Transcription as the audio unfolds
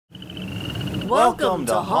Welcome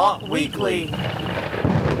to Haunt Weekly.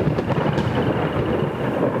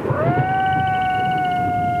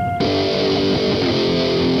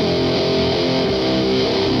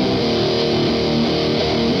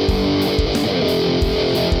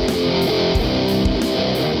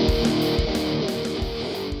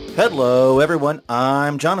 Hello, everyone.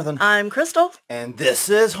 I'm Jonathan. I'm Crystal. And this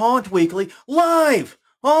is Haunt Weekly Live.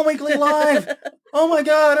 Haunt Weekly Live. Oh my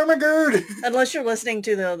God. Unless you're listening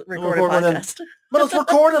to the recorded podcast. But it's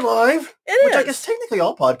recorded live. Which I guess technically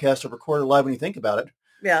all podcasts are recorded live when you think about it.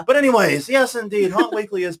 Yeah. But anyways, yes, indeed. Haunt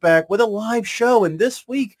Weekly is back with a live show. And this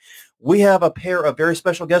week we have a pair of very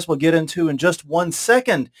special guests we'll get into in just 1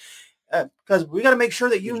 second. Because we got to make sure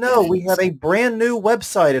that you know we have a brand new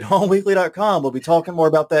website at hauntweekly.com. We'll be talking more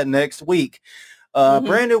about that next week.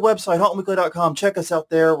 Brand new website, hauntweekly.com. Check us out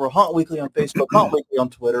there. We're Haunt Weekly on Facebook, Haunt Weekly on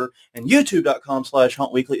Twitter, and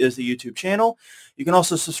youtube.com/hauntweekly is the YouTube channel. You can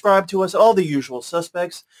also subscribe to us, all the usual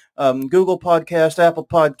suspects, Google Podcast, Apple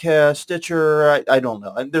Podcast, Stitcher. I don't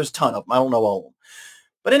know. There's a ton of them. I don't know all of them.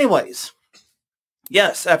 But anyways,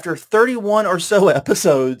 yes, after 31 or so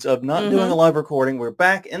episodes of not doing a live recording, we're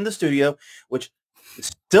back in the studio, which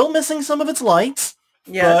is still missing some of its lights.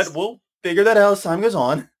 Yes. But we'll figure that out as time goes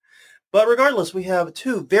on. But regardless, we have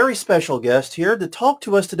two very special guests here to talk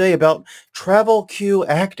to us today about travel cue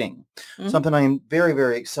acting, something I am very,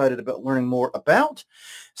 very excited about learning more about.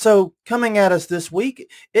 So coming at us this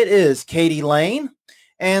week, it is Katie Lane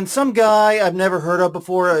and some guy I've never heard of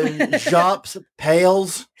before, Japes,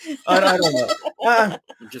 Pales. I don't know. I'm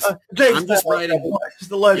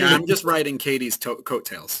just riding Katie's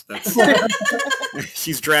coattails. That's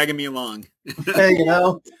she's dragging me along. Hey,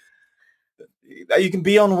 you can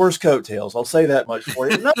be on worse coattails. I'll say that much for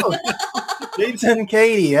you. No, Japes and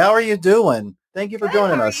Katie, how are you doing? Thank you for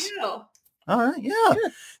joining us. How All right, yeah.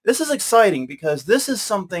 Good. This is exciting because this is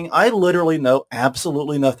something I literally know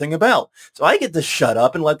absolutely nothing about. So I get to shut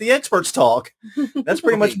up and let the experts talk. That's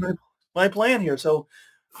pretty much my plan here. So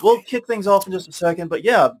we'll kick things off in just a second. But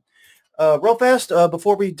yeah, real fast,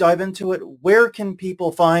 before we dive into it, where can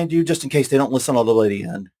people find you just in case they don't listen all the way to the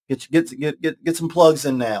end? Get some plugs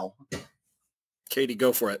in now. Katie,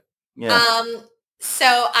 go for it. Yeah.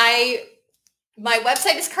 My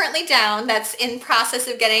website is currently down. That's in process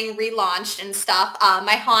of getting relaunched and stuff.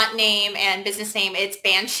 My haunt name and business name, it's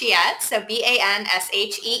Bansheette. So Bansheette.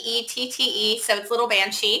 So it's Little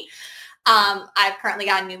Banshee. I've currently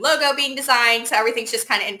got a new logo being designed. So everything's just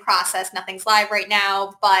kind of in process. Nothing's live right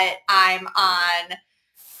now, but I'm on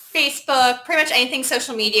Facebook, pretty much anything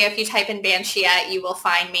social media. If you type in Bansheette, you will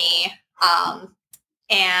find me.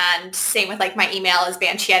 And same with my email is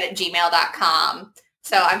bansheette@gmail.com.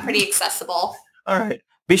 So I'm pretty accessible. All right.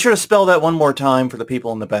 Be sure to spell that one more time for the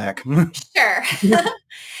people in the back. Sure.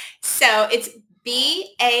 So it's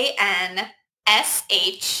Bansheette.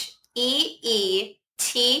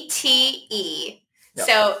 Yep.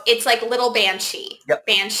 So it's like Little Banshee. Yep.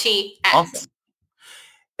 Banshee. Awesome.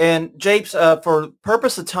 And Japes, for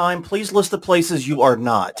purpose of time, please list the places you are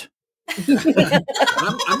not.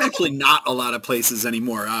 I'm actually not a lot of places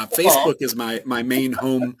anymore. Facebook is my main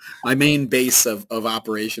home, my main base of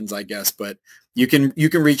operations, I guess. But you can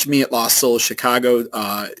reach me at Lost Souls Chicago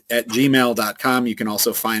at gmail.com. You can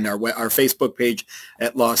also find our Facebook page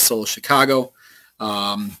at Lost Souls Chicago.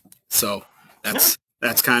 So that's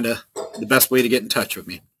kind of the best way to get in touch with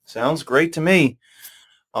me. Sounds great to me.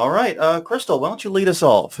 All right, Crystal, why don't you lead us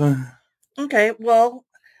off? Okay. Well.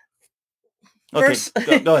 First,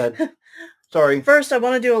 go ahead. Sorry. First, I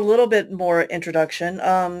want to do a little bit more introduction.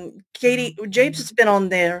 Katie, Japes has been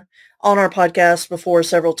on our podcast before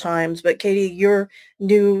several times, but Katie, you're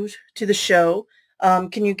new to the show.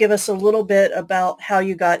 Can you give us a little bit about how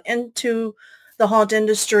you got into the haunt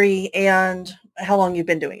industry and how long you've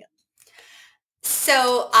been doing it?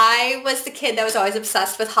 So I was the kid that was always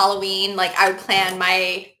obsessed with Halloween. I would plan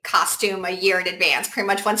my costume a year in advance. Pretty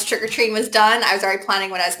much once trick-or-treating was done, I was already planning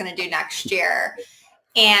what I was going to do next year.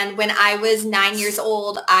 And when I was 9 years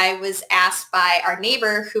old, I was asked by our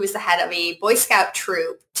neighbor, who was the head of a Boy Scout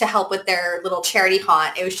troop, to help with their little charity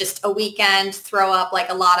haunt. It was just a weekend, throw up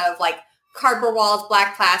a lot of cardboard walls,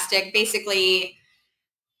 black plastic, basically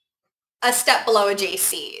a step below a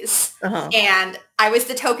JC's. And I was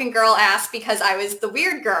the token girl asked because I was the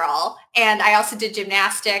weird girl. And I also did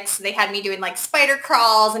gymnastics. They had me doing spider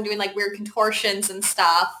crawls and doing weird contortions and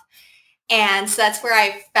stuff. And so that's where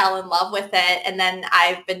I fell in love with it. And then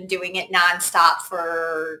I've been doing it nonstop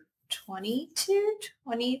for 22,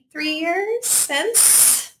 23 years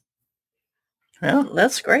since. Yeah,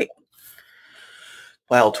 that's great.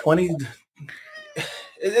 Wow, 20.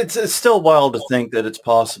 It's still wild to think that it's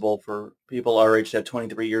possible for people our age to have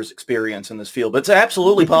 23 years experience in this field, but it's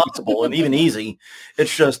absolutely possible and even easy.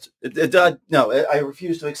 It's just, no, I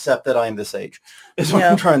refuse to accept that I am this age, is what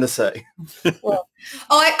I'm trying to say. Well,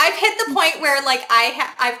 I've hit the point where like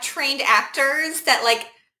I've trained actors that like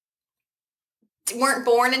weren't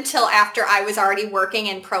born until after I was already working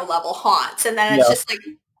in pro level haunts. And then it's just like,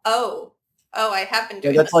 oh, I have been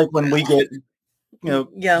doing that's this like when we get,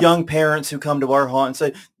 young parents who come to our haunt and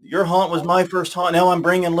say, your haunt was my first haunt. Now I'm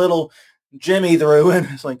bringing little Jimmy through. And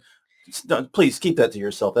it's like, please keep that to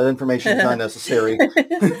yourself. That information is not necessary.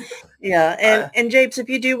 Yeah. And Japes, if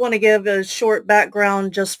you do want to give a short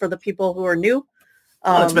background just for the people who are new.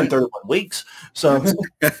 It's been 31 weeks. So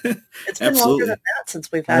it's been longer than that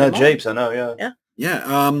since we've had Japes, I know. Yeah.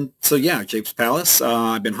 Yeah. So yeah, Japes Palace.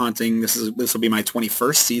 I've been haunting. This will be my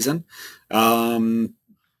 21st season.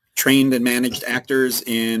 Trained and managed actors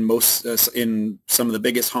in in some of the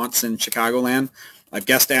biggest haunts in Chicagoland. I've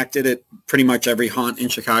guest acted at pretty much every haunt in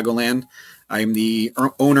Chicagoland. I am the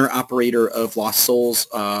owner-operator of Lost Souls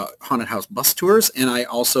Haunted House Bus Tours, and I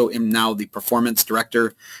also am now the performance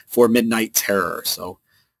director for Midnight Terror. So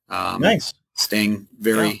nice. Staying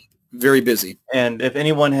very, very busy. And if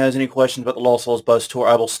anyone has any questions about the Lost Souls Bus Tour,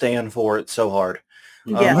 I will stand for it so hard.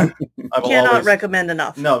 Yeah. I will cannot recommend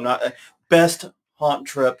enough. No, not best haunt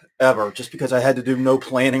trip ever, just because I had to do no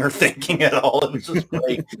planning or thinking at all. It was just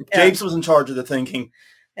great. Japes was in charge of the thinking.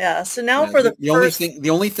 Yeah. So now for the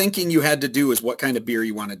only thinking you had to do is what kind of beer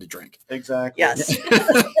you wanted to drink. Exactly. Yes.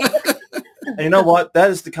 And you know what?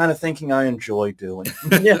 That is the kind of thinking I enjoy doing.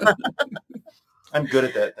 Yeah. I'm good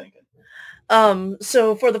at that thinking.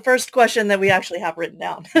 So for the first question that we actually have written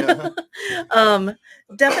down,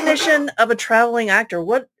 definition of a traveling actor.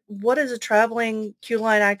 What is a traveling queue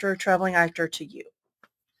line actor or traveling actor to you?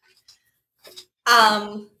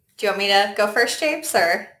 Do you want me to go first, Japes,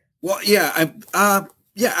 or? Well, yeah, I'm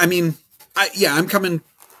coming.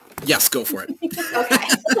 Yes, go for it. Okay.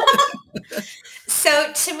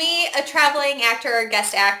 So to me, a traveling actor or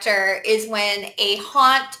guest actor is when a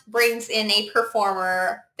haunt brings in a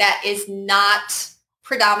performer that is not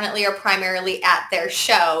predominantly or primarily at their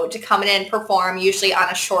show to come in and perform, usually on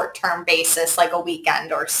a short-term basis, like a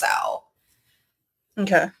weekend or so.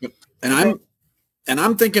 Okay. And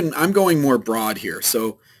I'm thinking I'm going more broad here.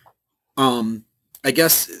 So, I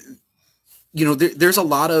guess, there's a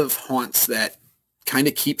lot of haunts that kind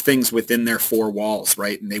of keep things within their four walls,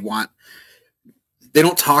 right? And they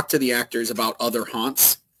don't talk to the actors about other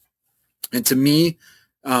haunts. And to me,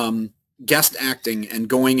 guest acting and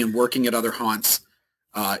going and working at other haunts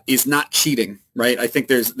is not cheating, right? I think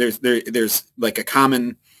there's like a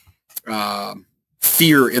common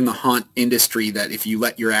fear in the haunt industry that if you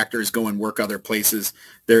let your actors go and work other places,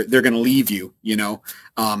 they're going to leave you,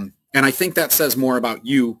 and I think that says more about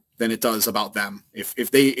you than it does about them.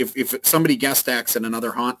 If somebody guest acts in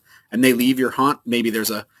another haunt and they leave your haunt, maybe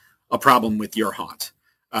there's a problem with your haunt.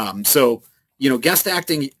 So guest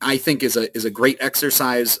acting, I think, is a great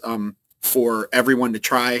exercise for everyone to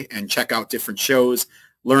try and check out different shows,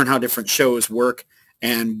 learn how different shows work,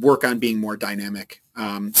 and work on being more dynamic.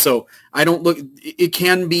 So I don't look. It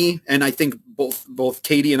can be, and I think both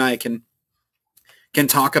Katie and I can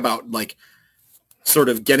talk about like sort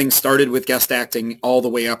of getting started with guest acting all the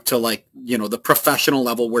way up to like, the professional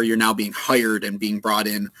level where you're now being hired and being brought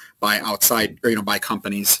in by outside or, by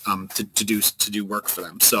companies to do work for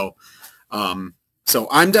them. So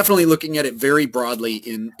I'm definitely looking at it very broadly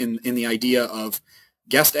in the idea of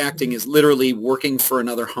guest acting is literally working for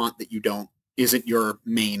another haunt that isn't your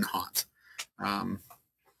main haunt.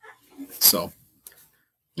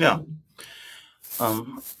 Yeah.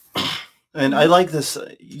 And I like this.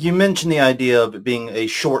 You mentioned the idea of it being a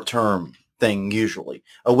short-term thing, usually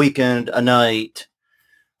a weekend, a night,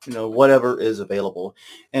 whatever is available.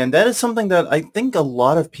 And that is something that I think a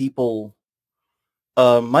lot of people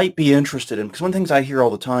might be interested in, because one of the things I hear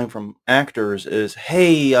all the time from actors is,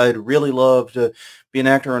 hey, I'd really love to be an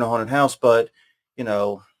actor in a haunted house, but,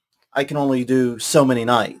 I can only do so many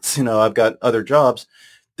nights. I've got other jobs.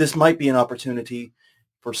 This might be an opportunity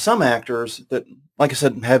for some actors that, like I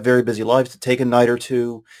said, have very busy lives to take a night or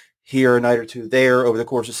two here, a night or two there over the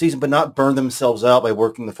course of the season, but not burn themselves out by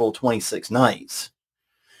working the full 26 nights.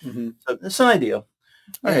 Mm-hmm. So it's an idea.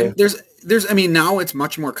 Okay. Now it's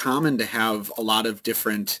much more common to have a lot of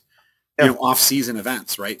different, off-season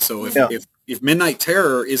events, right? So if Midnight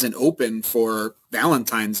Terror isn't open for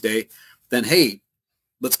Valentine's Day, then hey,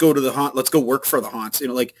 let's go to the haunt. Let's go work for the haunts.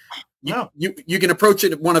 You can approach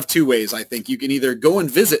it one of two ways. I think you can either go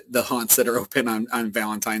and visit the haunts that are open on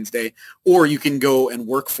Valentine's Day, or you can go and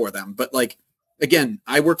work for them. But like, again,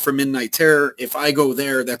 I work for Midnight Terror. If I go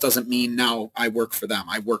there, that doesn't mean now I work for them.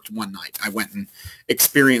 I worked one night. I went and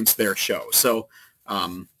experienced their show. So,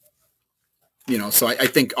 so I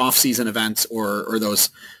think off-season events or those,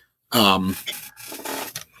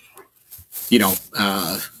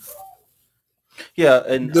 yeah,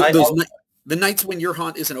 and the nights when your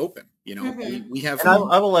haunt isn't open, we have.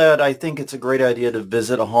 And I will add, I think it's a great idea to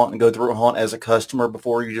visit a haunt and go through a haunt as a customer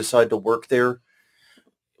before you decide to work there,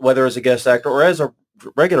 whether as a guest actor or as a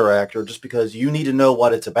regular actor, just because you need to know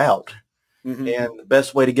what it's about. Mm-hmm. And the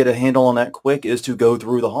best way to get a handle on that quick is to go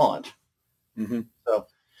through the haunt. Mm-hmm.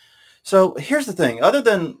 So here's the thing. Other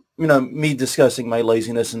than, me discussing my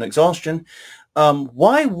laziness and exhaustion,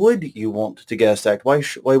 why would you want to guest act? Why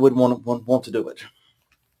would one want to do it?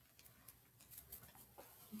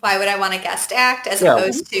 Why would I want to guest act as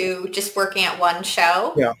opposed to just working at one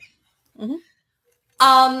show? Yeah.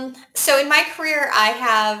 Mm-hmm. So in my career, I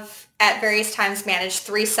have at various times managed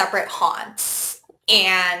 3 separate haunts.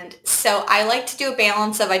 And so I like to do a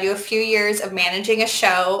balance of, I do a few years of managing a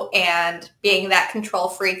show and being that control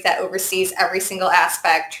freak that oversees every single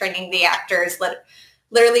aspect, training the actors.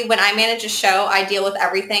 Literally, when I manage a show, I deal with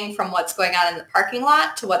everything from what's going on in the parking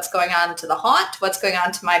lot to what's going on to the haunt, to what's going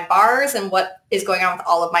on to my bars, and what is going on with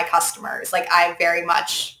all of my customers. Like, I very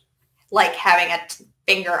much like having a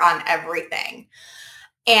finger on everything.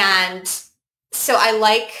 And so I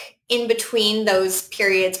like in between those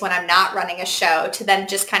periods when I'm not running a show to then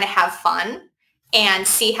just kind of have fun and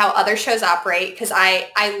see how other shows operate, because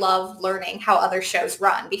I love learning how other shows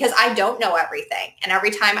run, because I don't know everything. And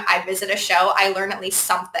every time I visit a show, I learn at least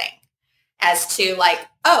something as to like,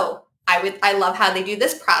 oh, I love how they do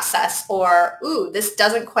this process, or, ooh, this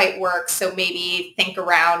doesn't quite work, so maybe think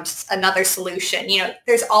around another solution.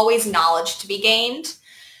 There's always knowledge to be gained.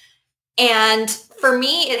 And for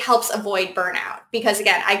me, it helps avoid burnout, because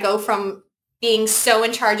again, I go from being so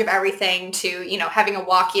in charge of everything to, having a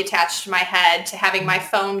walkie attached to my head, to having my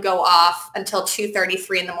phone go off until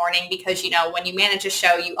 2:33 in the morning, because, when you manage a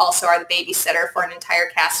show, you also are the babysitter for an entire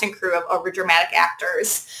cast and crew of overdramatic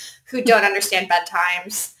actors who don't understand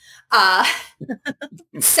bedtimes.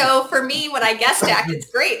 So for me, when I guest act,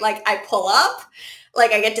 it's great. Like, I pull up,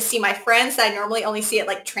 like, I get to see my friends that I normally only see at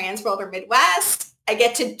like Transworld or Midwest. I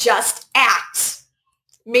get to just act.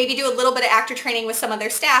 Maybe do a little bit of actor training with some of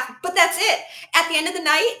their staff, but that's it. At the end of the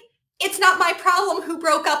night, it's not my problem who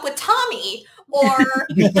broke up with Tommy, or,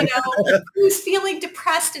 who's feeling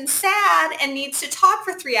depressed and sad and needs to talk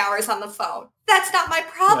for 3 hours on the phone. That's not my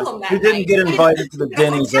problem that night. You didn't get invited to the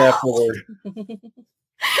Denny's afterward.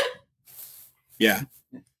 Yeah.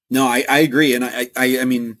 No, I agree. And I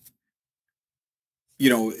mean,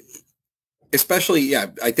 especially,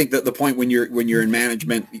 I think that the point when you're in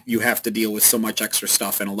management, you have to deal with so much extra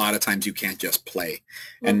stuff, and a lot of times you can't just play.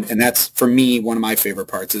 And that's, for me, one of my favorite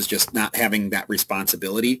parts is just not having that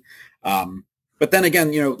responsibility. But then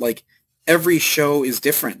again, like, every show is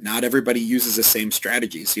different. Not everybody uses the same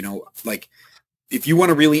strategies. Like, if you want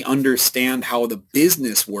to really understand how the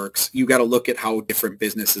business works, you got to look at how different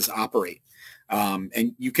businesses operate.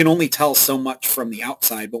 And you can only tell so much from the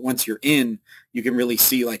outside, but once you're in, you can really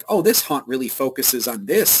see like, oh, this haunt really focuses on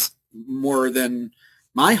this more than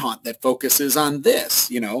my haunt that focuses on this,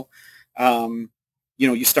 you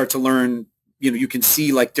start to learn, you can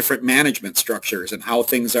see like different management structures and how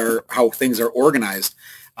things are organized.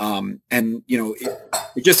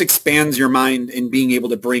 It just expands your mind in being able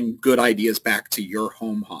to bring good ideas back to your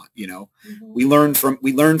home haunt. We learn from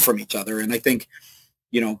each other. And I think,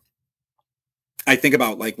 I think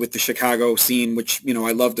about like with the Chicago scene, which,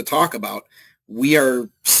 I love to talk about,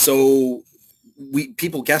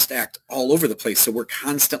 people guest act all over the place. So we're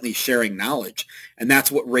constantly sharing knowledge. And that's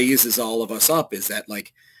what raises all of us up, is that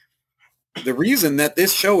like, the reason that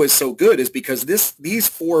this show is so good is because these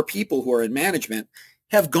 4 people who are in management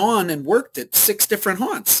have gone and worked at 6 different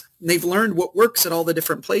haunts. And they've learned what works at all the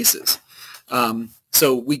different places.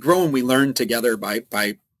 So we grow and we learn together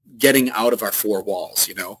by getting out of our 4 walls,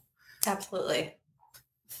 Absolutely.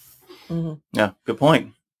 Mm-hmm. Yeah, good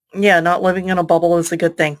point. Yeah, not living in a bubble is a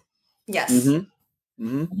good thing. Yes. Mm-hmm.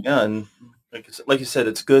 Mm-hmm. Yeah, and like you said,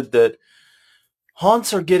 it's good that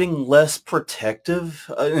haunts are getting less protective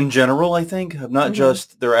in general, I think, of not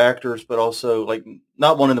just their actors, but also like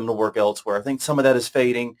not wanting them to work elsewhere. I think some of that is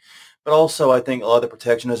fading, but also I think a lot of the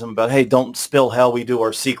protectionism about, hey, don't spill how we do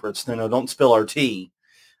our secrets, don't spill our tea,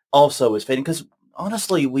 also is fading, because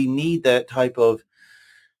honestly, we need that type of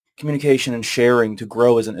communication and sharing to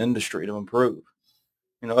grow as an industry, to improve.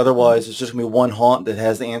 Otherwise it's just going to be one haunt that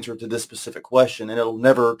has the answer to this specific question, and it'll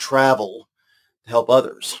never travel to help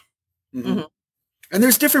others. Mm-hmm. And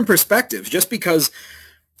there's different perspectives. Just because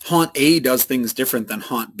Haunt A does things different than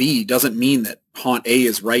Haunt B doesn't mean that Haunt A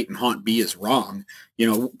is right and Haunt B is wrong. You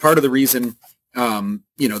know, part of the reason,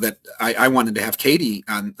 you know, that I wanted to have Katie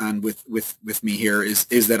on with me here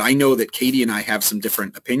is that I know that Katie and I have some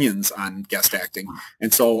different opinions on guest acting.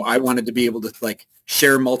 And so I wanted to be able to like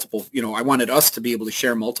share multiple, you know, I wanted us to be able to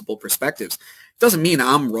share multiple perspectives. It doesn't mean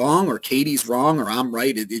I'm wrong or Katie's wrong or I'm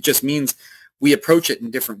right. It just means we approach it in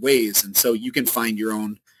different ways. And so you can find your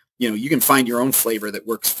own, you know, you can find your own flavor that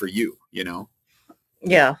works for you, you know?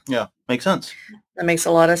 Yeah. Yeah. Makes sense. That makes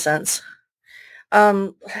a lot of sense.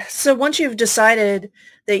 So once you've decided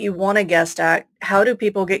that you want to guest act, how do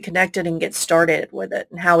people get connected and get started with it?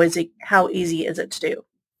 And how easy is it to do?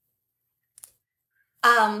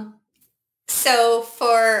 So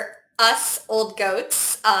for us old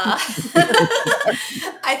goats, I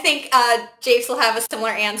think Japes will have a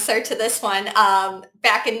similar answer to this one.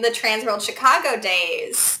 Back in the Transworld Chicago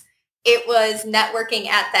days, it was networking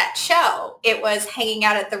at that show. It was hanging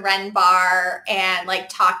out at the Ren Bar and like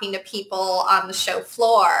talking to people on the show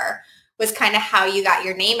floor was kind of how you got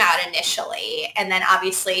your name out initially. And then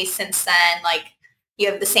obviously since then, like you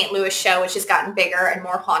have the St. Louis show, which has gotten bigger and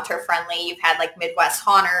more haunter friendly. You've had like Midwest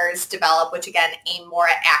Haunters develop, which again aim more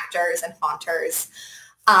at actors and haunters.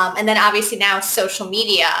 And then obviously now social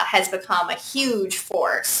media has become a huge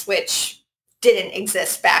force, which didn't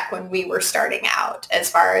exist back when we were starting out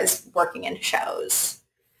as far as working in shows.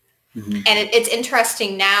 Mm-hmm. And it's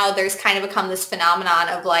interesting now, there's kind of become this phenomenon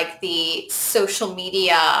of like the social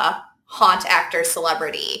media haunt actor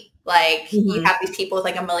celebrity. Like you have these people with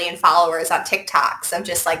like 1 million followers on TikToks of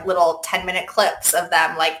just like little 10-minute clips of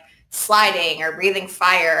them like sliding or breathing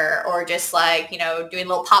fire or just like, you know, doing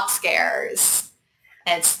little pop scares.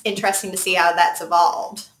 And it's interesting to see how that's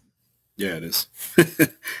evolved. Yeah, it is.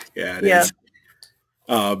 Yeah, it is.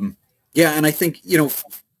 Yeah, and I think, you know,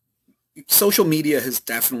 social media has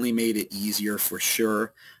definitely made it easier for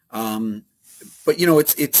sure. But, you know,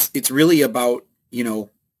 it's really about, you know,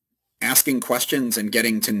 asking questions and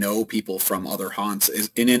getting to know people from other haunts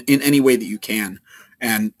in any way that you can.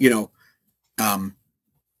 And, you know,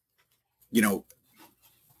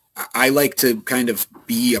 I like to kind of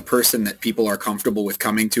be a person that people are comfortable with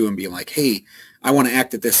coming to and being like, hey, I want to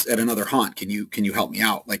act at another haunt. Can you help me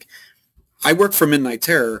out? Like, I work for Midnight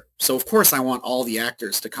Terror, so of course I want all the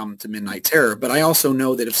actors to come to Midnight Terror, but I also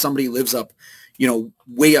know that if somebody lives up, you know,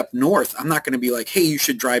 way up north, I'm not going to be like, hey, you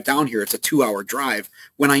should drive down here. It's a 2-hour drive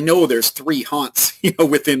when I know there's 3 haunts, you know,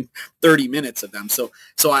 within 30 minutes of them. So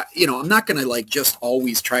I, you know, I'm not going to like just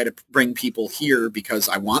always try to bring people here because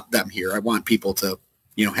I want them here. I want people to,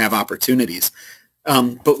 you know, have opportunities.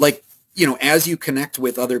 But like, you know, as you connect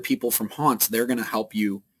with other people from haunts, they're going to help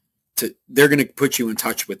you. They're going to put you in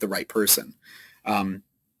touch with the right person. You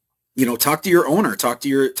know, talk to your owner, talk to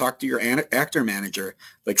your actor manager,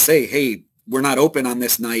 like say, hey, we're not open on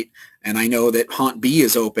this night. And I know that Haunt B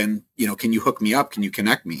is open. You know, can you hook me up? Can you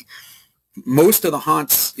connect me? Most of the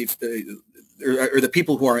haunts, or the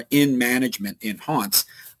people who are in management in haunts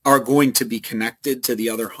are going to be connected to the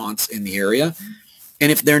other haunts in the area.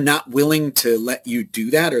 And if they're not willing to let you do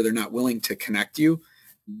that, or they're not willing to connect you,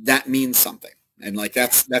 that means something. And like,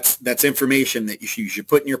 that's information that you should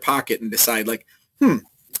put in your pocket and decide like,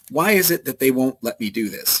 why is it that they won't let me do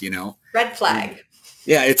this? You know, red flag.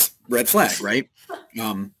 Yeah, it's red flag, right?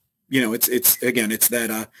 You know, it's again, it's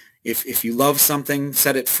that if you love something,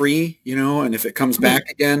 set it free, you know, and if it comes back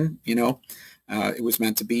again, you know, it was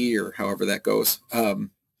meant to be, or however that goes.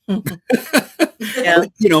 Yeah.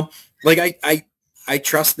 You know, like I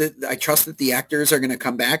trust that the actors are going to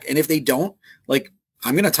come back, and if they don't, like,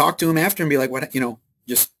 I'm going to talk to them after and be like, what, you know,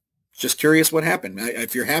 just curious what happened.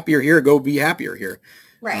 If you're happier here, go be happier here.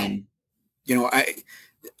 Right. You know,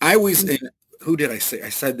 I always, who did I say? I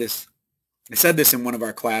said this in one of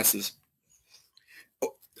our classes.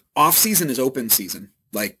 Off season is open season.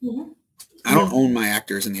 Like, I don't own my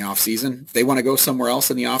actors in the off season. If they want to go somewhere else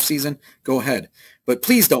in the off season, go ahead. But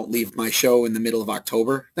please don't leave my show in the middle of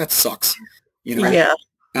October. That sucks. You know? Yeah.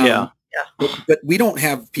 Yeah. But we don't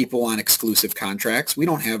have people on exclusive contracts. We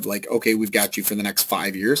don't have like, okay, we've got you for the next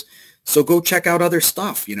 5 years. So go check out other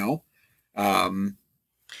stuff, you know? And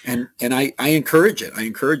I encourage it. I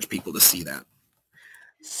encourage people to see that.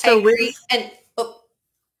 So I agree. And I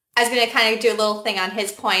was going to kind of do a little thing on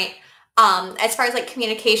his point. As far as like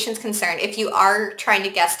communication's concerned, if you are trying to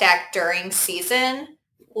guest act during season,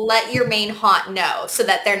 let your main haunt know so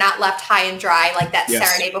that they're not left high and dry like that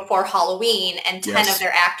Saturday before Halloween and 10 of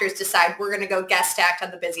their actors decide we're going to go guest act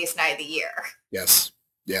on the busiest night of the year. Yes.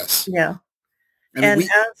 Yeah. I mean, and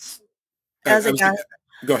as a guy,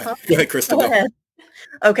 go ahead. Go ahead, Krista. Go ahead.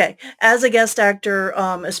 Okay. As a guest actor,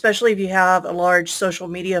 especially if you have a large social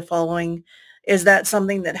media following, is that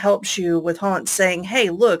something that helps you with haunts saying, hey,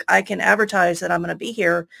 look, I can advertise that I'm going to be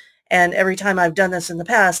here. And every time I've done this in the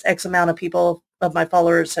past, X amount of people of my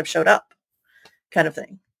followers have showed up kind of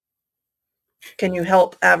thing. Can you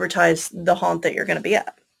help advertise the haunt that you're going to be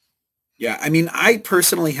at? Yeah. I mean, I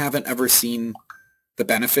personally haven't ever seen the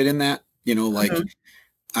benefit in that, like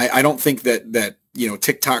I don't think that,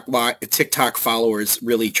 TikTok followers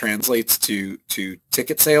really translates to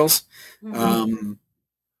ticket sales,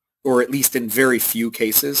 or at least in very few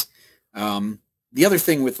cases. The other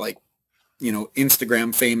thing with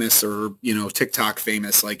Instagram famous or, TikTok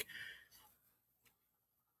famous, like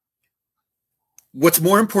what's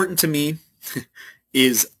more important to me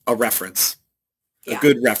is a reference, a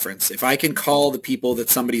good reference. If I can call the people that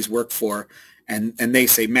somebody's worked for and they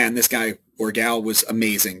say, man, this guy or gal was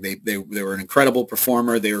amazing. They were an incredible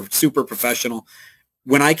performer. They were super professional.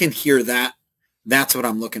 When I can hear that, that's what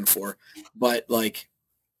I'm looking for. But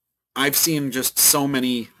I've seen just so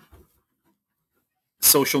many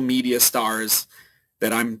social media stars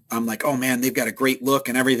that I'm like, oh man, they've got a great look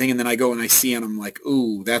and everything. And then I go and I see and I'm like,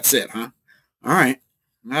 ooh, that's it, huh? All right.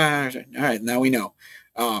 Now we know.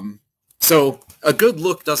 So a good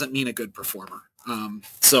look doesn't mean a good performer.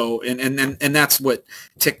 So that's what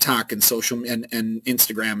TikTok and social and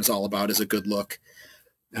Instagram is all about, is a good look.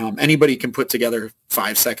 Anybody can put together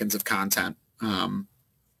 5 seconds of content,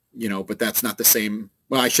 but that's not the same.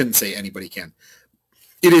 Well, I shouldn't say anybody can.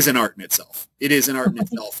 It is an art in itself.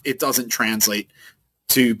 It doesn't translate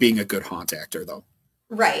to being a good haunt actor, though.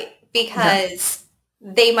 Right. Because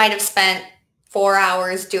they might have spent 4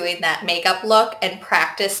 hours doing that makeup look and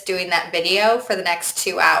practice doing that video for the next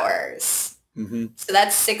 2 hours. So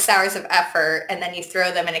that's 6 hours of effort. And then you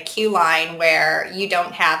throw them in a queue line where you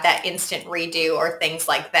don't have that instant redo or things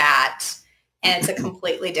like that. And it's a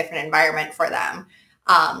completely different environment for them.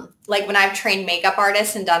 Like when I've trained makeup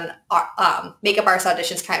artists and done makeup artist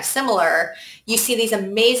auditions kind of similar, you see these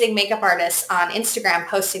amazing makeup artists on Instagram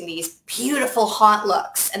posting these beautiful haunt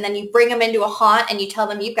looks. And then you bring them into a haunt and you tell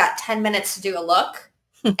them you've got 10 minutes to do a look.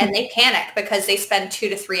 And they panic because they spend 2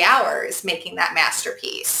 to 3 hours making that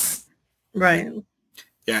masterpiece. Right.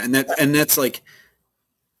 Yeah. And that's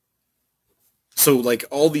so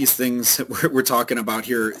all these things that we're talking about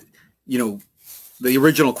here, the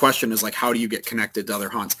original question is how do you get connected to other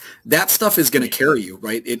haunts? That stuff is going to carry you,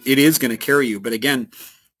 right? It is going to carry you. But again,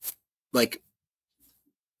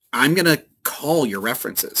 I'm going to call your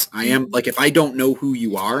references. I am if I don't know who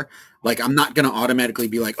you are, I'm not going to automatically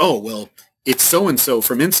be like, oh, well, it's so-and-so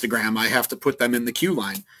from Instagram. I have to put them in the queue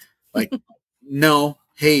line. No,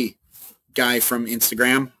 hey, guy from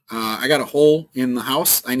Instagram, I got a hole in the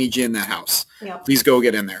house. I need you in that house. Yep. Please go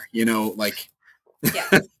get in there.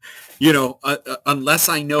 Unless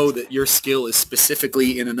I know that your skill is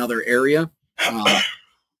specifically in another area,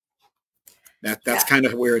 that's kind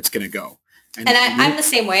of where it's going to go. And I'm the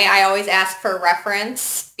same way. I always ask for a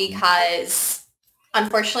reference because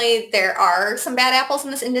unfortunately there are some bad apples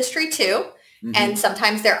in this industry too. And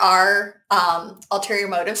sometimes there are ulterior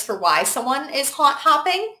motives for why someone is haunt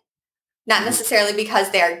hopping. Not necessarily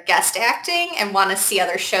because they're guest acting and want to see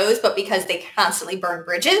other shows, but because they constantly burn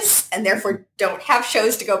bridges and therefore don't have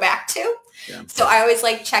shows to go back to. Yeah. So I always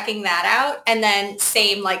like checking that out. And then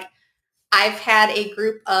same, I've had a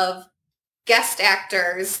group of guest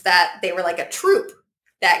actors that they were a troupe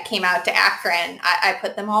that came out to Akron. I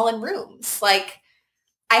put them all in rooms.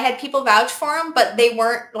 I had people vouch for them, but they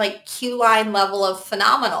weren't queue line level of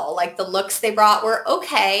phenomenal. The looks they brought were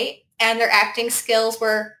okay. And their acting skills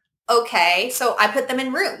were okay, so I put them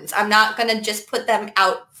in rooms. I'm not going to just put them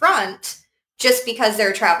out front just because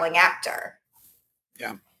they're a traveling actor.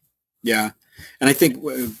 Yeah. Yeah. And I think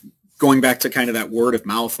going back to kind of that word of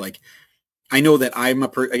mouth, I know that I'm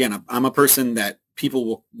a person that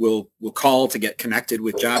people will call to get connected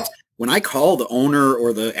with jobs. When I call the owner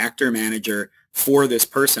or the actor manager for this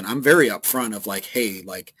person, I'm very upfront of hey,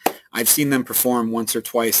 I've seen them perform once or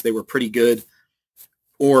twice. They were pretty good.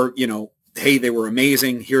 Or, hey, they were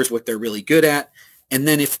amazing. Here's what they're really good at. And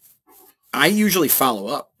then if I usually follow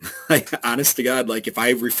up, honest to God, if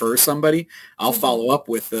I refer somebody, I'll follow up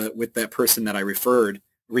with that person that I referred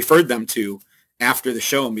them to after the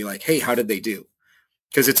show and be like, hey, how did they do?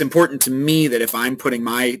 Because it's important to me that if I'm putting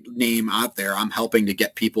my name out there, I'm helping to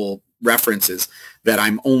get people references, that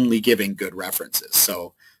I'm only giving good references.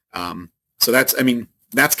 So, that's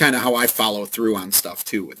kind of how I follow through on stuff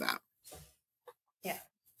too with that.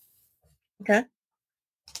 Okay.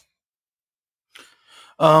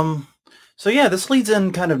 So yeah, this leads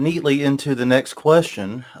in kind of neatly into the next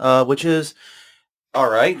question, which is, all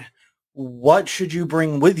right, what should you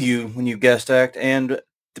bring with you when you guest act? And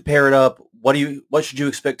to pair it up, what should you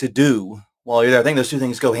expect to do while you're there? I think those two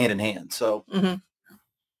things go hand in hand. So,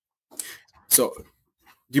 So,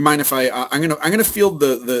 do you mind if I'm gonna field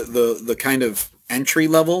the kind of entry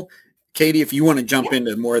level, Katie, if you want to jump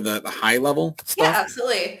into more of the high level stuff. Yeah,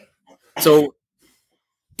 absolutely. So,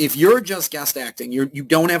 if you're just guest acting, you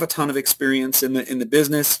don't have a ton of experience in the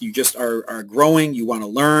business. You just are growing. You want to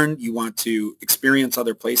learn. You want to experience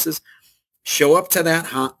other places. Show up to that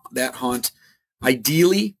haunt,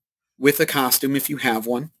 ideally with a costume if you have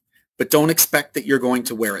one, but don't expect that you're going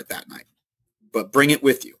to wear it that night. But bring it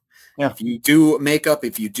with you. Yeah. If you do makeup,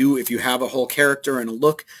 if you have a whole character and a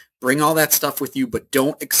look, bring all that stuff with you, but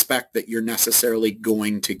don't expect that you're necessarily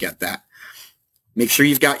going to get that. Make sure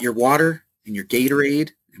you've got your water and your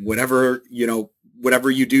Gatorade and whatever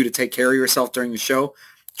you do to take care of yourself during the show.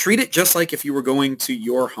 Treat it just like if you were going to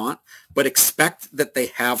your haunt, but expect that they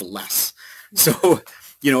have less. So,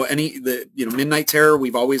 Midnight Terror,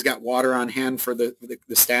 we've always got water on hand for the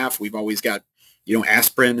staff. We've always got,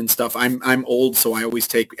 aspirin and stuff. I'm old, so I always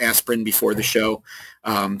take aspirin before the show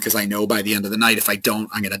because I know by the end of the night, if I don't,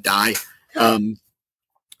 I'm going to die.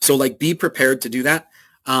 So be prepared to do that.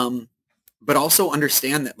 But also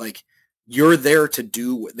understand that you're there to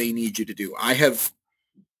do what they need you to do. I've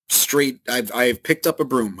picked up a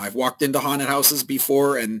broom. I've walked into haunted houses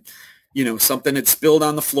before and, something had spilled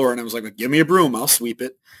on the floor and I was like, give me a broom. I'll sweep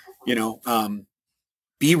it.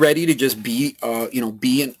 Be ready to just be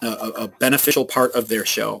a beneficial part of their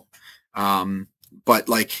show. But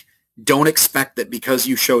don't expect that because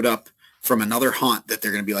you showed up from another haunt that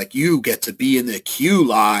they're going to be like, you get to be in the queue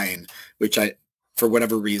line, which for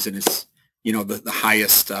whatever reason is, the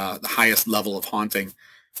highest level of haunting,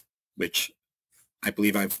 which I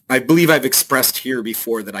believe I've expressed here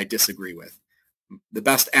before that I disagree with. The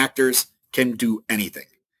best actors can do anything.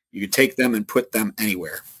 You can take them and put them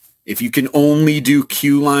anywhere. If you can only do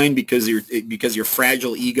queue line because your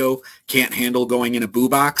fragile ego can't handle going in a boo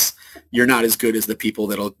box, you're not as good as the people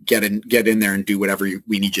that'll get in there and do whatever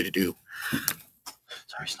we need you to do.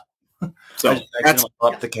 Sorry. So I just accidentally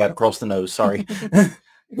popped the cat across the nose. Sorry.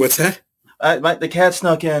 What's that? The cat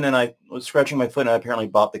snuck in and I was scratching my foot and I apparently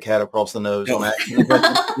bopped the cat across the nose on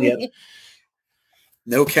accident.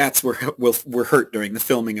 No cats were hurt during the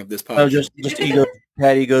filming of this podcast. Oh, just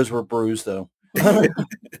cat egos were bruised though.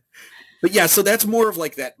 But yeah, so that's more of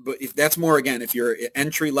that. But if that's more, again, if you're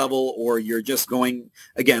entry level or you're just going,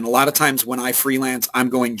 again, a lot of times when I freelance, I'm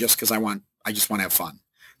going just because I just want to have fun.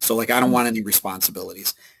 So I don't want any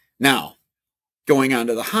responsibilities. Now, going on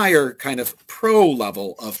to the higher kind of pro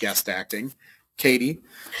level of guest acting, Katie.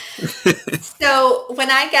 So when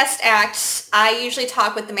I guest act, I usually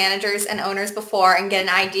talk with the managers and owners before and get an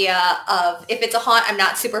idea of, if it's a haunt I'm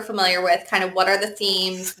not super familiar with, kind of what are the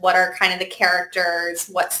themes, what are kind of the characters,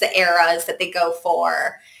 what's the eras that they go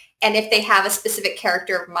for, and if they have a specific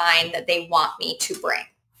character of mine that they want me to bring.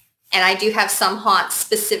 And I do have some haunts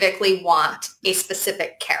specifically want a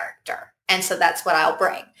specific character, and so that's what I'll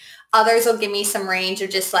bring. Others will give me some range of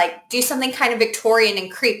just do something kind of Victorian and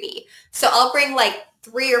creepy. So I'll bring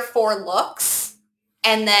 3 or 4 looks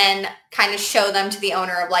and then kind of show them to the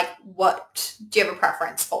owner of what do you have a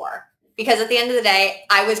preference for? Because at the end of the day,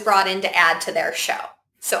 I was brought in to add to their show.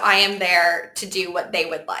 So I am there to do what they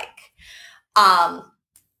would like. I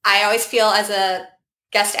always feel as a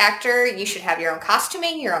guest actor, you should have your own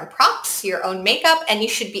costuming, your own props, your own makeup, and you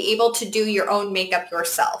should be able to do your own makeup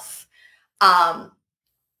yourself.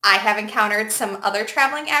 I have encountered some other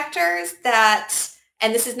traveling actors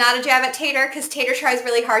and this is not a jab at Tater because Tater tries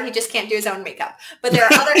really hard. He just can't do his own makeup. But there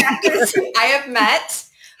are other actors who I have met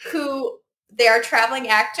who they are traveling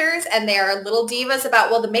actors and they are little divas about,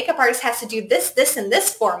 well, the makeup artist has to do this, this, and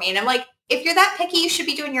this for me. And I'm like, if you're that picky, you should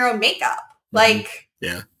be doing your own makeup.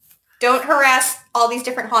 Yeah. Don't harass all these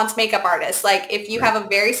different haunts makeup artists. If you have a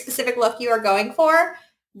very specific look you are going for,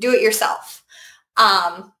 do it yourself.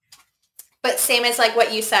 But same as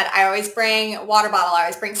what you said, I always bring water bottle. I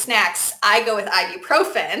always bring snacks. I go with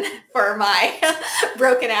ibuprofen for my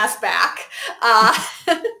broken ass back.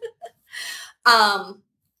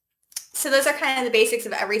 So those are kind of the basics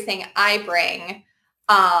of everything I bring.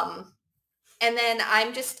 And then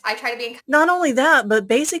I try to be. Not only that, but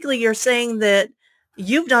basically you're saying that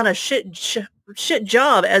you've done a shit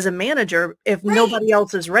job as a manager if nobody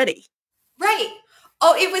else is ready. Right.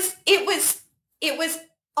 Oh, it was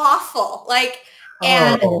awful.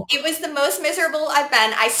 And it was the most miserable I've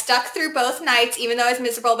been. I stuck through both nights, even though I was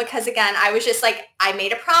miserable because, again, I was just I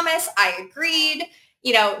made a promise. I agreed.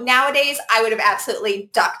 Nowadays I would have absolutely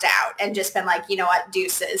ducked out and just been you know what,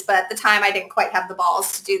 deuces. But at the time I didn't quite have the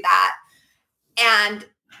balls to do that. And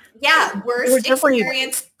Yeah, We're worst definitely-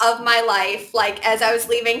 experience of my life. Like, as I was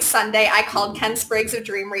leaving Sunday, I called Ken Spriggs of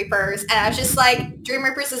Dream Reapers, and I was just like, Dream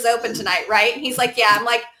Reapers is open tonight, right? And he's like, yeah. I'm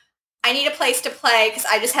like, I need a place to play because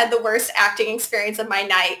I just had the worst acting experience of my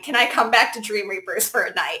night. Can I come back to Dream Reapers for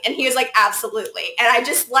a night? And he was like, absolutely. And I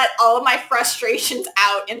just let all of my frustrations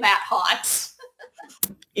out in that haunt.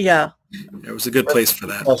 Yeah. It was a good place for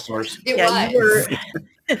that. Customers. It Yeah, was. you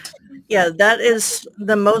were, yeah, that is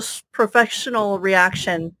the most professional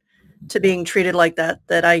reaction to being treated like that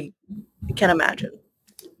I can imagine.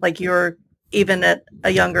 Like you're even at a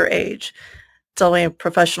younger age, it's only a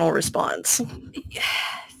professional response.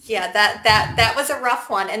 Yeah, that was a rough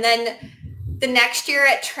one. And then the next year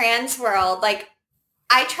at Trans World, like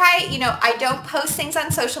I try, I don't post things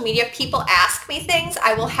on social media. If people ask me things,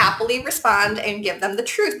 I will happily respond and give them the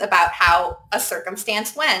truth about how a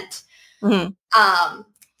circumstance went. Mm-hmm.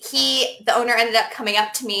 The owner ended up coming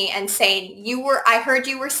up to me and saying, I heard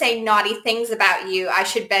you were saying naughty things about you. I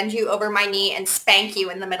should bend you over my knee and spank you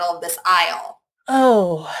in the middle of this aisle.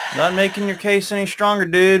 Oh. Not making your case any stronger,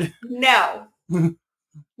 dude. No.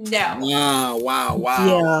 No. Wow.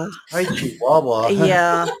 Yeah. Hi, Chihuahua.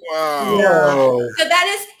 Yeah. Wow. Yeah. So that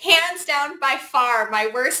is hands down by far my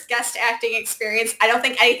worst guest acting experience. I don't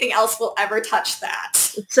think anything else will ever touch that.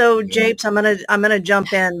 So Japes, I'm gonna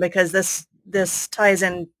jump in because this ties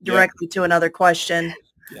in directly to another question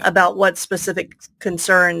about what specific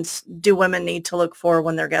concerns do women need to look for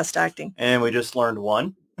when they're guest acting. And we just learned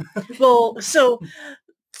one. Well, so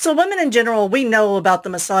women in general, we know about the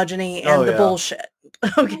misogyny and the bullshit.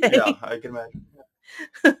 Okay. Yeah, I can imagine.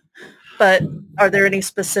 But are there any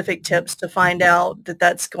specific tips to find out that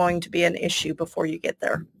that's going to be an issue before you get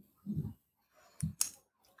there?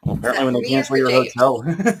 Well, apparently when they cancel your hotel.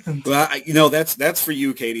 Well, that's for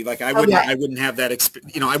you, Katie. Like I wouldn't have that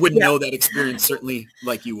I wouldn't know that experience certainly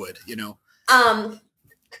like you would,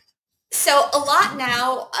 So a lot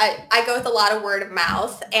now, I go with a lot of word of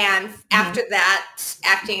mouth. And after that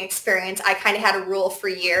acting experience, I kind of had a rule for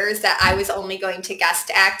years that I was only going to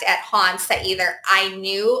guest act at haunts that either I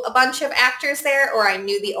knew a bunch of actors there or I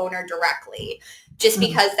knew the owner directly. Just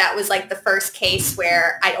because that was like the first case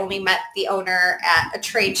where I'd only met the owner at a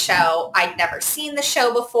trade show. I'd never seen the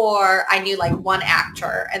show before. I knew like one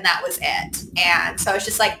actor and that was it. And so I was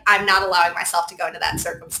just like, I'm not allowing myself to go into that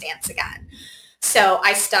circumstance again. So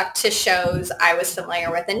I stuck to shows I was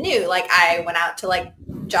familiar with and knew. Like I went out to like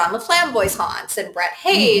John LaFlamboy's haunts and Brett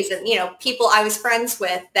Hayes and, people I was friends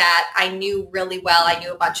with that I knew really well. I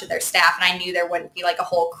knew a bunch of their staff and I knew there wouldn't be like a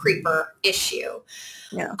whole creeper issue.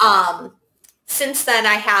 Yeah. Since then,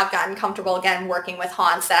 I have gotten comfortable again working with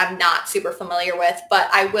haunts that I'm not super familiar with, but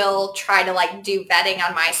I will try to like do vetting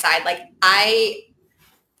on my side. Like I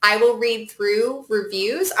will read through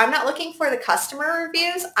reviews. I'm not looking for the customer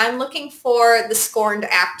reviews. I'm looking for the scorned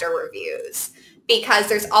actor reviews because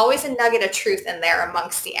there's always a nugget of truth in there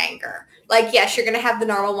amongst the anger. Like, yes, you're going to have the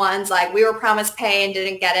normal ones like we were promised pay and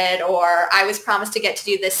didn't get it, or I was promised to get to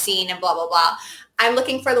do this scene and blah, blah, blah. I'm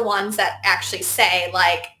looking for the ones that actually say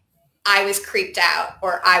like, I was creeped out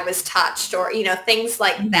or I was touched or, things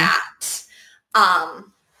like that.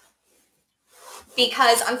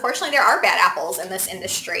 Because unfortunately there are bad apples in this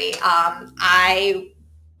industry. When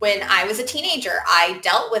I was a teenager, I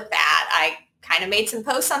dealt with that. I kind of made some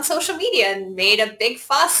posts on social media and made a big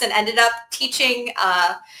fuss and ended up teaching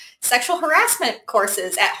sexual harassment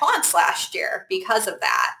courses at haunts last year because of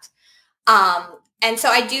that. And so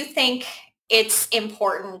I do think it's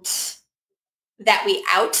important that we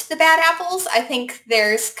out the bad apples. I think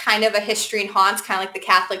there's kind of a history in haunts, kind of like the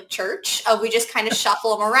Catholic Church, of we just kind of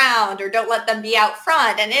shuffle them around or don't let them be out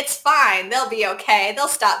front and it's fine. They'll be okay. They'll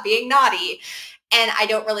stop being naughty. And I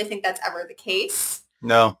don't really think that's ever the case.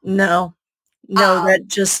 No, that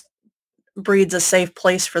just breeds a safe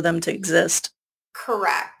place for them to exist.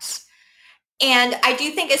 Correct. And I do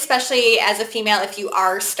think, especially as a female, if you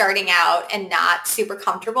are starting out and not super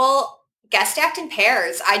comfortable, guest act in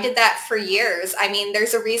pairs. I did that for years. I mean,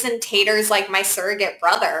 there's a reason Tater's like my surrogate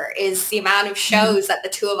brother is the amount of shows that the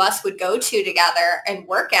two of us would go to together and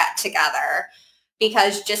work at together.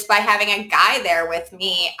 Because just by having a guy there with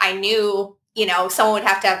me, I knew, someone would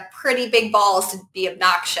have to have pretty big balls to be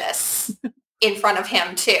obnoxious in front of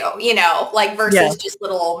him too, versus just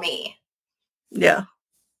little old me. Yeah.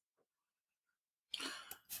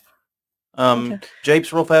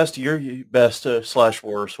 Japes, real fast, your best /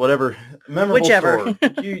 worst, whatever memorable Whichever.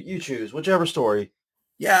 story. you choose whichever story.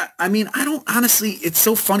 Yeah, I mean, I don't honestly. It's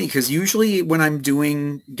so funny because usually when I'm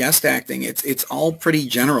doing guest acting, it's all pretty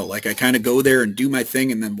general. Like I kind of go there and do my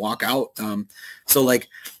thing and then walk out. So like,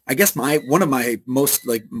 I guess one of my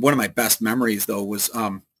best memories though was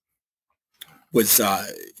was,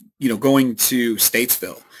 going to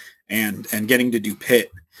Statesville and getting to do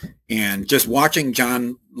Pitt, and just watching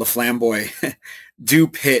John LaFlamboy do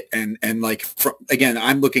Pitt and like, again,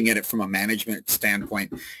 I'm looking at it from a management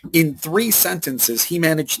standpoint. In 3 sentences, he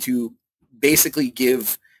managed to basically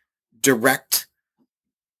give direct,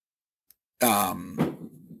 he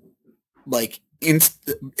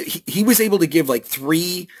was able to give like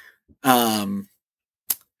 3, what am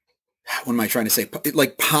I trying to say?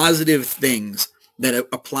 Like positive things that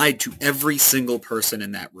applied to every single person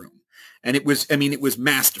in that room. And it was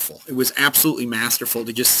masterful. It was absolutely masterful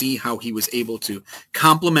to just see how he was able to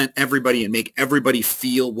compliment everybody and make everybody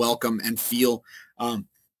feel welcome and feel,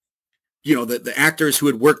 the actors who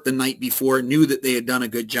had worked the night before knew that they had done a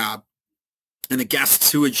good job. And the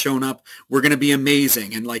guests who had shown up were going to be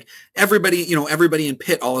amazing. And like everybody in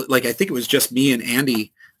Pitt, I think it was just me and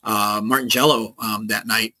Andy Martingello that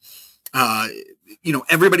night.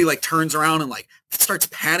 Everybody like turns around and like starts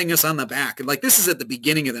patting us on the back. And like, this is at the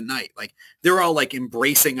beginning of the night. Like they're all like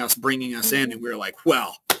embracing us, bringing us in. And we were like,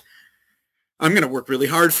 well, I'm going to work really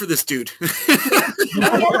hard for this dude.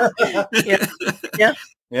 Yeah. Yeah.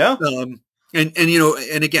 Yeah.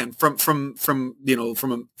 And again, from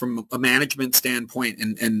a management standpoint,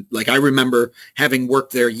 and like I remember having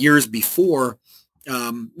worked there years before,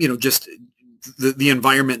 just the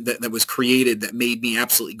environment that was created that made me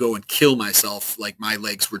absolutely go and kill myself. Like my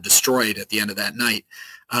legs were destroyed at the end of that night.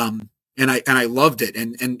 And I loved it.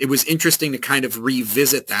 And it was interesting to kind of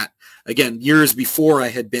revisit that again, years before I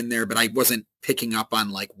had been there, but I wasn't picking up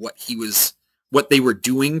on like what they were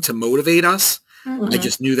doing to motivate us. Mm-hmm. I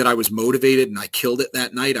just knew that I was motivated and I killed it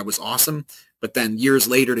that night. I was awesome. But then years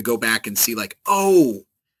later to go back and see like, oh,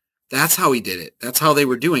 that's how he did it. That's how they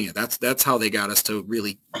were doing it. That's how they got us to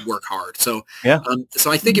really work hard. So, yeah. So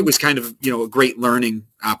I think it was kind of, a great learning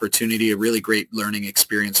opportunity, a really great learning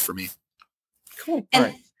experience for me. Cool.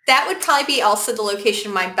 And that would probably be also the location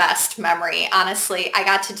of my best memory. Honestly, I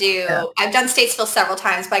got to do, I've done Statesville several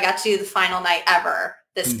times, but I got to do the final night ever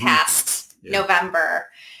this past November.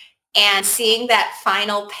 And seeing that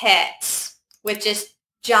final pit with just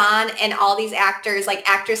John and all these actors, like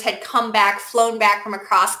actors had come back, flown back from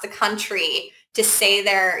across the country to say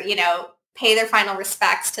their, pay their final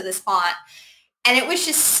respects to this haunt. And it was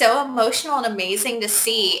just so emotional and amazing to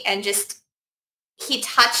see. And just, he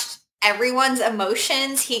touched everyone's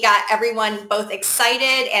emotions. He got everyone both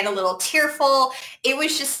excited and a little tearful. It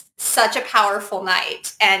was just such a powerful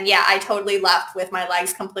night. And yeah, I totally left with my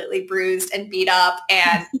legs completely bruised and beat up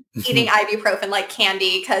and eating ibuprofen like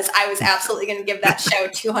candy because I was absolutely going to give that show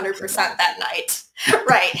 200% that night.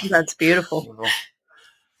 Right. That's beautiful.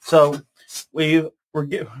 So we're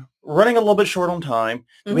running a little bit short on time.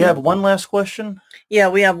 Do we have one last question? Yeah,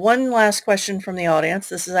 we have one last question from the audience.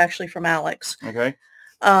 This is actually from Alex. Okay.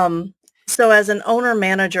 So as an owner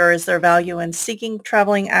manager, is there value in seeking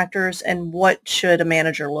traveling actors, and what should a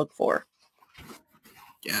manager look for?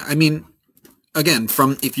 Yeah, I mean, again,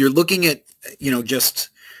 if you're looking at,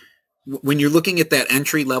 just when you're looking at that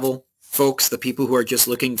entry level folks, the people who are just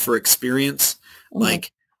looking for experience,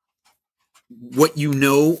 like what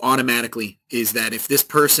automatically is that if this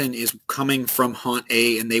person is coming from haunt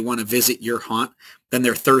A and they want to visit your haunt, then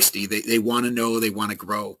they're thirsty. They want to know, they want to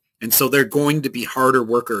grow. And so they're going to be harder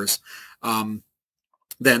workers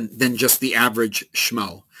than just the average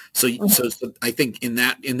schmo. So I think in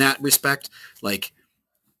that respect, like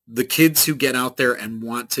the kids who get out there and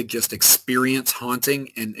want to just experience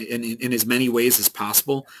haunting and in as many ways as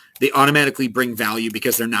possible, they automatically bring value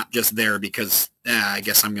because they're not just there because I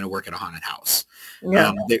guess I'm going to work at a haunted house.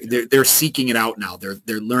 Yeah. They're seeking it out now.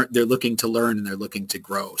 They're looking to learn and they're looking to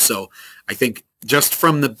grow. So I think just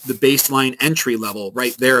from the baseline entry level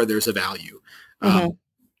right there's a value.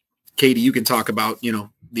 Katie, you can talk about,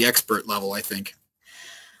 the expert level, I think.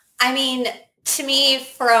 I mean, to me,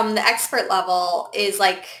 from the expert level is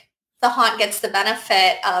like the haunt gets the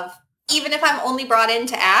benefit of, even if I'm only brought in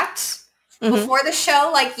to act before the show,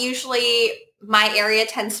 like usually my area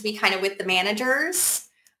tends to be kind of with the managers.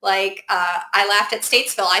 Like I laughed at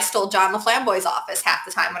Statesville. I stole John LaFlamboy's office half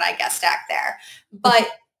the time when I guest act there. But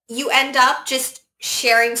you end up just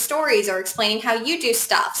sharing stories or explaining how you do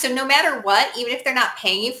stuff. So no matter what, even if they're not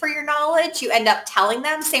paying you for your knowledge, you end up telling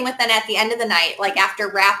them. Same with then at the end of the night, like after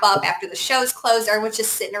wrap up, after the show's closed, everyone's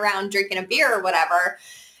just sitting around drinking a beer or whatever.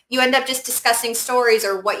 You end up just discussing stories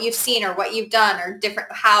or what you've seen or what you've done or different,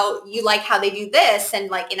 how you like how they do this.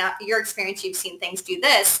 And like in your experience, you've seen things do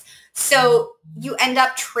this. So you end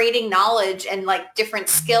up trading knowledge and like different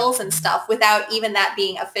skills and stuff without even that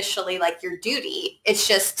being officially like your duty. It's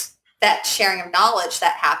just that sharing of knowledge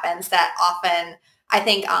that happens that often I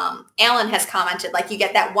think Alan has commented, like, you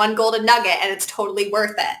get that one golden nugget and it's totally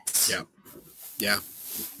worth it. Yeah. Yeah.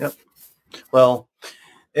 Yep. Well,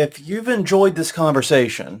 if you've enjoyed this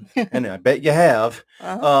conversation, and I bet you have,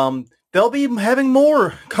 they'll be having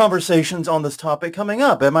more conversations on this topic coming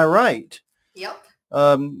up. Am I right? Yep.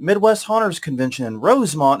 Midwest Haunters Convention in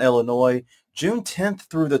Rosemont, Illinois, June 10th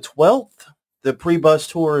through the 12th. The pre-bus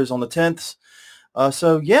tour is on the 10th.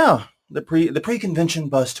 So yeah, the pre-convention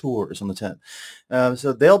bus tour is on the 10th.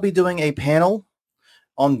 So they'll be doing a panel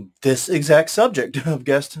on this exact subject of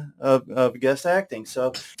guest acting.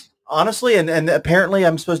 So honestly, and apparently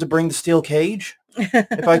I'm supposed to bring the steel cage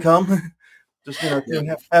if I come. Just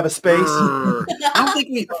have a space. I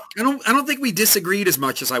don't think we disagreed as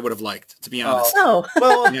much as I would have liked, to be honest. Oh.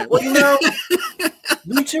 Well,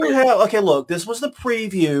 you two have. Okay, look, this was the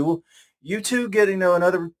preview. You two get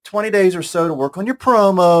another 20 days or so to work on your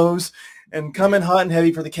promos and come in hot and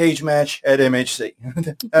heavy for the cage match at MHC.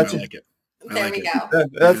 That's I like it. There we go.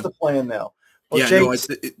 That's the plan now. Well,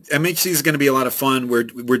 MHC is going to be a lot of fun.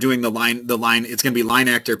 We're doing the line. It's going to be line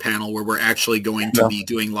actor panel where we're actually going to be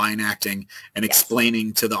doing line acting and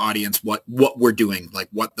explaining to the audience what we're doing, like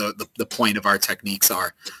what the point of our techniques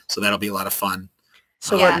are. So that'll be a lot of fun.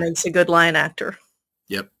 So what makes a good line actor?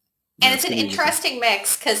 Yep. And it's an interesting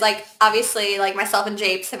mix because, like, obviously, like, myself and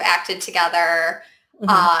Japes have acted together.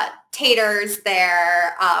 Tater's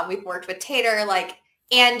there. We've worked with Tater, like,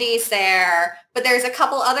 Andy's there, but there's a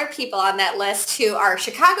couple other people on that list who are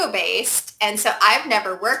Chicago based. And so I've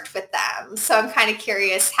never worked with them. So I'm kind of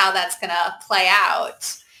curious how that's going to play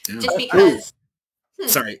out just because.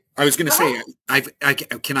 Sorry. I was going to say,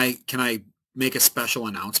 can I make a special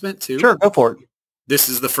announcement too? Sure. Go for it. This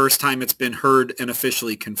is the first time it's been heard and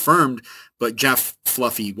officially confirmed, but Jeff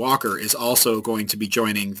Fluffy Walker is also going to be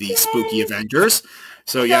joining the Spooky Avengers.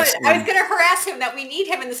 So yes, I was going to harass him that we need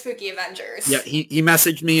him in the Spooky Avengers. Yeah, he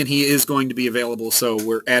messaged me and he is going to be available. So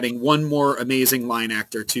we're adding one more amazing line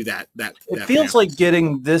actor to that. It feels like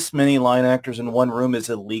getting this many line actors in one room is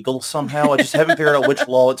illegal somehow. I just haven't figured out which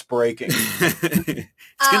law it's breaking.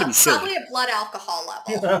 It's going to be silly. Probably a blood alcohol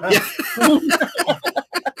level.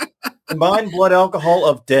 Combined blood alcohol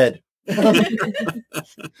of dead. But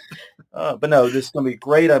no, this is going to be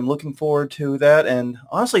great. I'm looking forward to that. And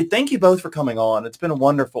honestly, thank you both for coming on. It's been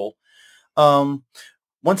wonderful.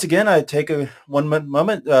 Once again, I take a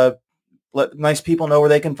moment, let nice people know where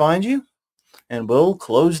they can find you, and we'll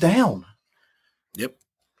close down. Yep.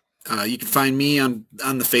 You can find me on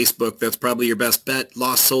the Facebook. That's probably your best bet.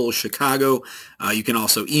 Lost Soul Chicago. You can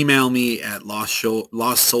also email me at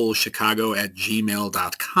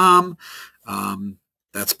lostsoulchicago@gmail.com.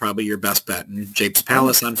 That's probably your best bet. And Japes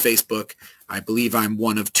Palace on Facebook. I believe I'm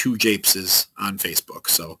one of 2 Japeses on Facebook.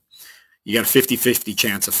 So you got a 50-50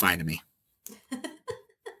 chance of finding me.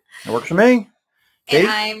 That works for me. And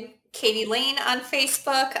I'm Katie Lane on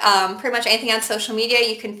Facebook. Pretty much anything on social media,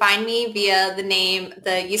 you can find me via the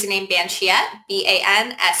username Banshette,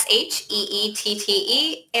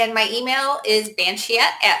 BANSHEETTE. And my email is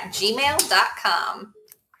banshette@gmail.com.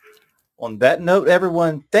 On that note,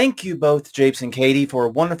 everyone, thank you both, Japes and Katie, for a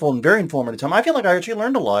wonderful and very informative time. I feel like I actually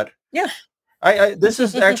learned a lot. Yeah. This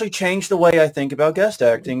has actually changed the way I think about guest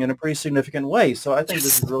acting in a pretty significant way. So I think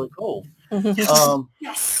this is really cool.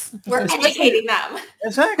 Yes, we're educating them.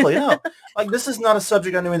 Exactly. No, like this is not a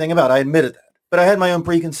subject I knew anything about. I admitted that, but I had my own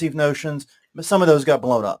preconceived notions. But some of those got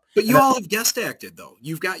blown up. But you all have guest acted, though.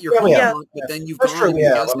 You've got your home, but then you've gone and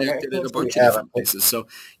guest acted at a bunch of different places. So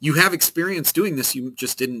you have experience doing this. You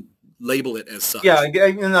just didn't label it as such. Yeah,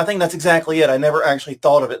 and I think that's exactly it. I never actually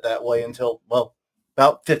thought of it that way until, well,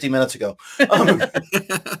 about 50 minutes ago.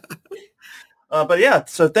 But yeah,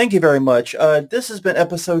 so thank you very much. This has been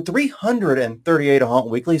episode 338 of Haunt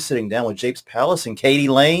Weekly, sitting down with Japes Palace and Katie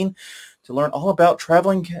Lane to learn all about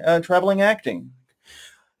traveling acting.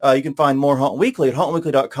 You can find more Haunt Weekly at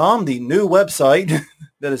hauntweekly.com, the new website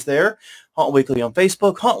that is there. Haunt Weekly on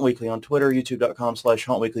Facebook, Haunt Weekly on Twitter,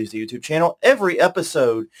 youtube.com/HauntWeekly is the YouTube channel. Every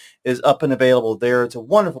episode is up and available there. It's a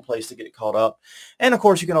wonderful place to get caught up. And, of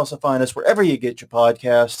course, you can also find us wherever you get your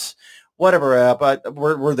podcasts, whatever app.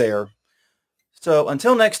 We're there. So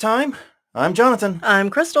until next time, I'm Jonathan. I'm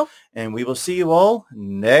Crystal. And we will see you all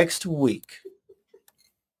next week.